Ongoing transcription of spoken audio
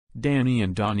Danny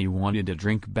and Donnie wanted a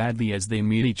drink badly as they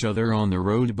meet each other on the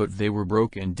road, but they were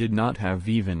broke and did not have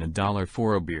even $1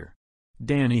 for a beer.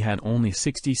 Danny had only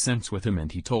 60 cents with him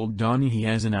and he told Donnie he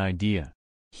has an idea.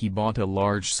 He bought a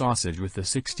large sausage with the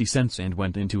 60 cents and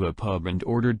went into a pub and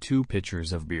ordered 2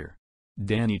 pitchers of beer.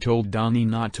 Danny told Donnie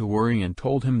not to worry and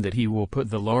told him that he will put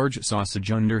the large sausage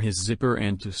under his zipper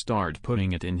and to start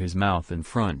putting it in his mouth in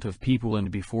front of people, and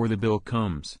before the bill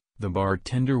comes, the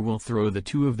bartender will throw the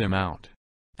 2 of them out.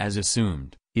 As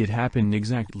assumed, it happened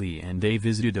exactly, and they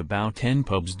visited about 10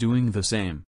 pubs doing the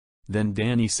same. Then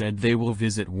Danny said they will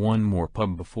visit one more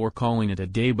pub before calling it a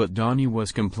day, but Donnie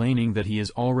was complaining that he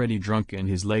is already drunk and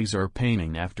his legs are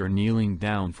paining after kneeling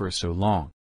down for so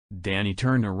long. Danny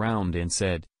turned around and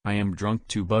said, "I am drunk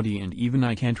too, buddy, and even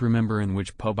I can't remember in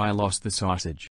which pub I lost the sausage."